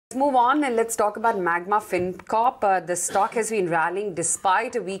Move on and let's talk about Magma Fincorp. The stock has been rallying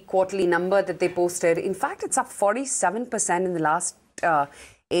despite a weak quarterly number that they posted. In fact, it's up 47% in the last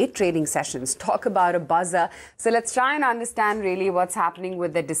 8 trading sessions. Talk about a buzzer. So let's try and understand really what's happening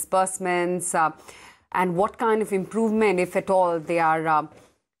with the disbursements and what kind of improvement, if at all, they are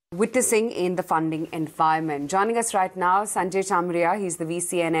witnessing in the funding environment. Joining us right now, Sanjay Chamria. He's the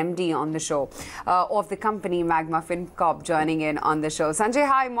VC and MD on the show of the company Magma Fincorp, joining in on the show. Sanjay,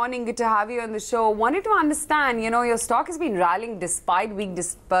 hi, morning. Good to have you on the show. Wanted to understand, your stock has been rallying despite weak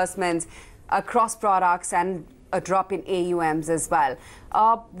disbursements across products and a drop in AUMs as well.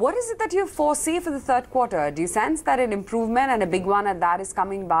 What is it that you foresee for the third quarter? Do you sense that an improvement and a big one at that is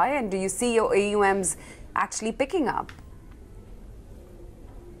coming by? And do you see your AUMs actually picking up?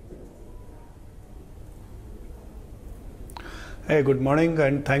 Hey, good morning,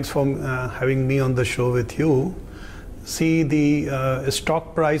 and thanks for having me on the show with you. See, the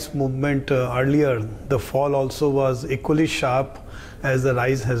stock price movement earlier, the fall also was equally sharp as the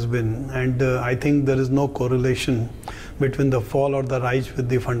rise has been, and I think there is no correlation between the fall or the rise with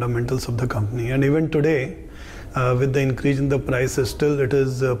the fundamentals of the company. And even today, with the increase in the price, still it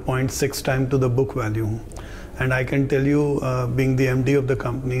is 0.6 times to the book value. And I can tell you, being the MD of the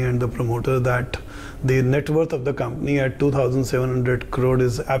company and the promoter, that the net worth of the company at 2,700 crore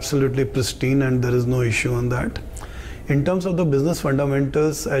is absolutely pristine, and there is no issue on that. In terms of the business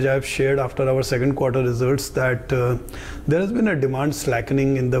fundamentals, as I have shared after our second quarter results, that there has been a demand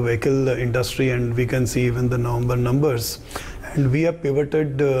slackening in the vehicle industry, and we can see even the November numbers. And we have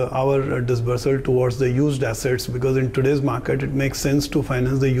pivoted our disbursal towards the used assets, because in today's market it makes sense to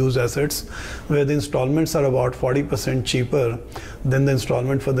finance the used assets where the installments are about 40% cheaper than the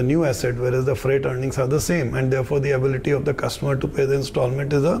installment for the new asset, whereas the freight earnings are the same, and therefore the ability of the customer to pay the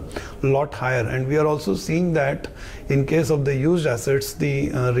installment is a lot higher. And we are also seeing that in case of the used assets,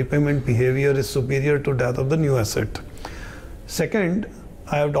 the repayment behavior is superior to that of the new asset. Second,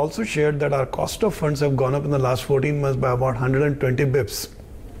 I have also shared that our cost of funds have gone up in the last 14 months by about 120 bips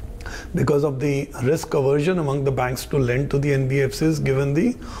because of the risk aversion among the banks to lend to the NBFCs, given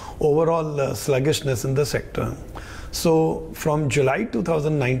the overall sluggishness in the sector. So from July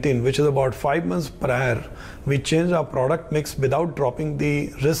 2019, which is about 5 months prior, we changed our product mix without dropping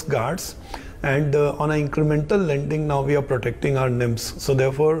the risk guards. And on an incremental lending, now we are protecting our NIMs. So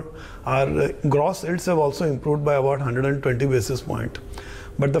therefore, our gross yields have also improved by about 120 basis points.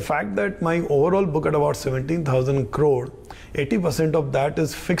 But the fact that my overall book at about 17,000 crore, 80% of that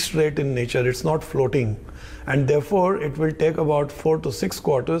is fixed rate in nature, it's not floating. And therefore, it will take about 4 to 6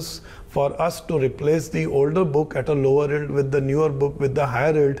 quarters for us to replace the older book at a lower yield with the newer book with the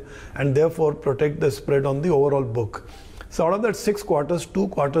higher yield, and therefore protect the spread on the overall book. So out of that 6 quarters, 2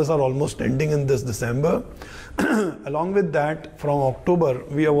 quarters are almost ending in this December. Along with that, from October,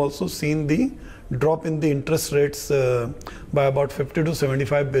 we have also seen the drop in the interest rates by about 50 to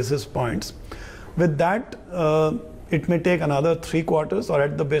 75 basis points. With that, it may take another 3 quarters or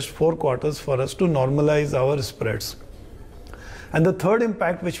at the best 4 quarters for us to normalize our spreads. And the third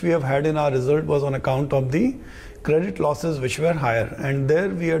impact which we have had in our result was on account of the credit losses which were higher. And there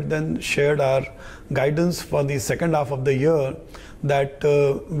we had then shared our guidance for the second half of the year that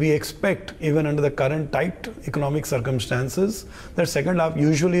we expect, even under the current tight economic circumstances, that second half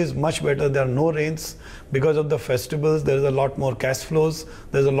usually is much better. There are no rains because of the festivals. There is a lot more cash flows.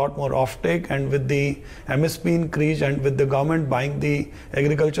 There's a lot more offtake, and with the MSP increase and with the government buying the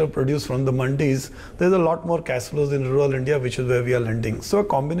agricultural produce from the mandis, there's a lot more cash flows in rural India, which is where we are lending. So a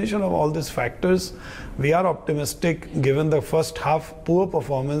combination of all these factors, we are optimistic, given the first half poor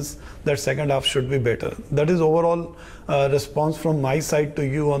performance, that second half should be better. That is overall response from my side to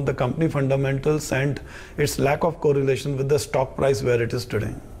you on the company fundamentals and its lack of correlation with the stock price where it is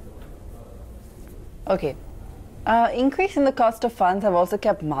today. Okay. Increase in the cost of funds have also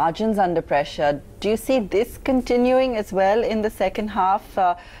kept margins under pressure. Do you see this continuing as well in the second half?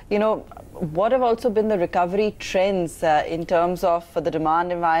 What have also been the recovery trends in terms of the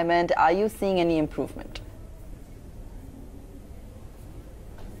demand environment? Are you seeing any improvement?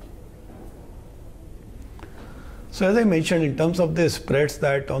 So as I mentioned, in terms of the spreads,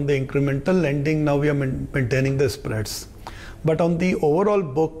 that on the incremental lending, now we are maintaining the spreads. But on the overall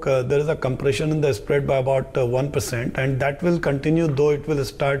book, there is a compression in the spread by about 1%, and that will continue, though it will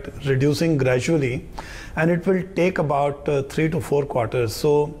start reducing gradually, and it will take about 3 to 4 quarters.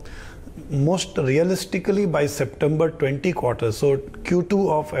 So most realistically by September 20 quarter. So Q2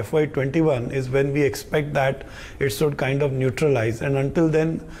 of FY21 is when we expect that it should kind of neutralize, and until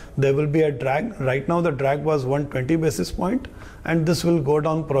then there will be a drag. Right now the drag was 120 basis point, and this will go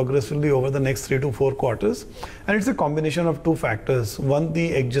down progressively over the next 3 to 4 quarters. And it's a combination of two factors: one,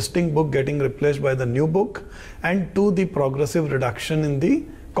 the existing book getting replaced by the new book, and two, the progressive reduction in the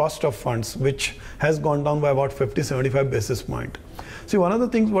cost of funds, which has gone down by about 50-75 basis point. See, one of the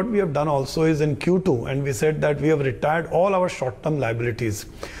things what we have done also is in Q2, and we said that we have retired all our short-term liabilities.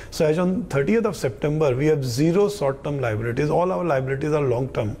 So as on 30th of September, we have zero short-term liabilities. All our liabilities are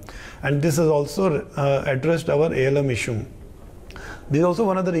long-term, and this has also addressed our ALM issue. This is also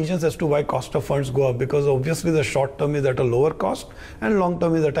one of the reasons as to why cost of funds go up, because obviously the short term is at a lower cost and long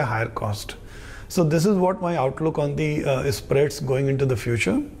term is at a higher cost. So this is what my outlook on the spreads going into the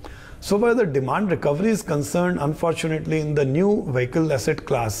future. So far the demand recovery is concerned, unfortunately in the new vehicle asset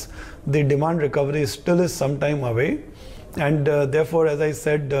class, the demand recovery still is some time away. And therefore, as I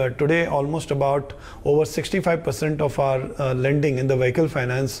said, today almost about over 65% of our lending in the vehicle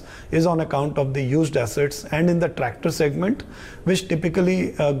finance is on account of the used assets, and in the tractor segment, which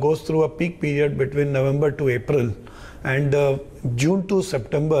typically goes through a peak period between November to April. And June to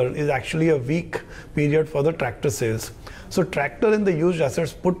September is actually a weak period for the tractor sales. So tractor and the used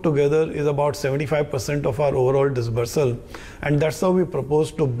assets put together is about 75% of our overall disbursal, and that's how we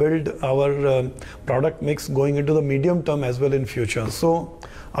propose to build our product mix going into the medium term as well in future. So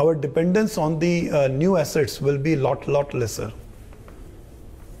our dependence on the new assets will be lot lesser.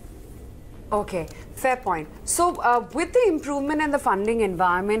 Okay, fair point. So with the improvement in the funding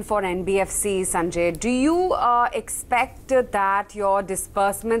environment for NBFCs, Sanjay, do you expect that your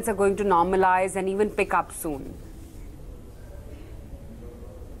disbursements are going to normalize and even pick up soon?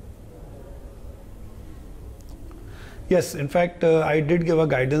 Yes, in fact, I did give a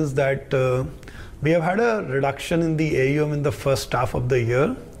guidance that we have had a reduction in the AUM in the first half of the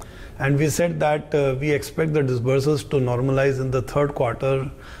year, and we said that we expect the disbursements to normalize in the third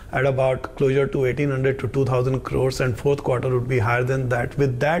quarter at about closer to 1800 to 2000 crores, and fourth quarter would be higher than that.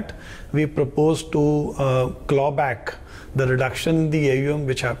 With that, we propose to claw back the reduction in the AUM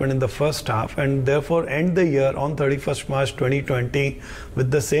which happened in the first half, and therefore end the year on 31st March 2020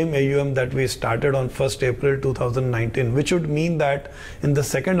 with the same AUM that we started on 1st April 2019, which would mean that in the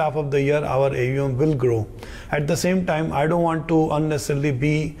second half of the year our AUM will grow. At the same time, I don't want to unnecessarily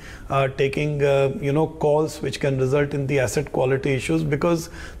be taking calls which can result in the asset quality issues, because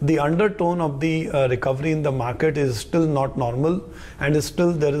the undertone of the recovery in the market is still not normal, and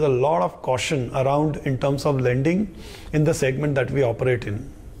still there is a lot of caution around in terms of lending in the segment that we operate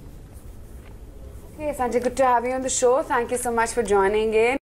in. Okay, Sanjay, good to have you on the show. Thank you so much for joining in.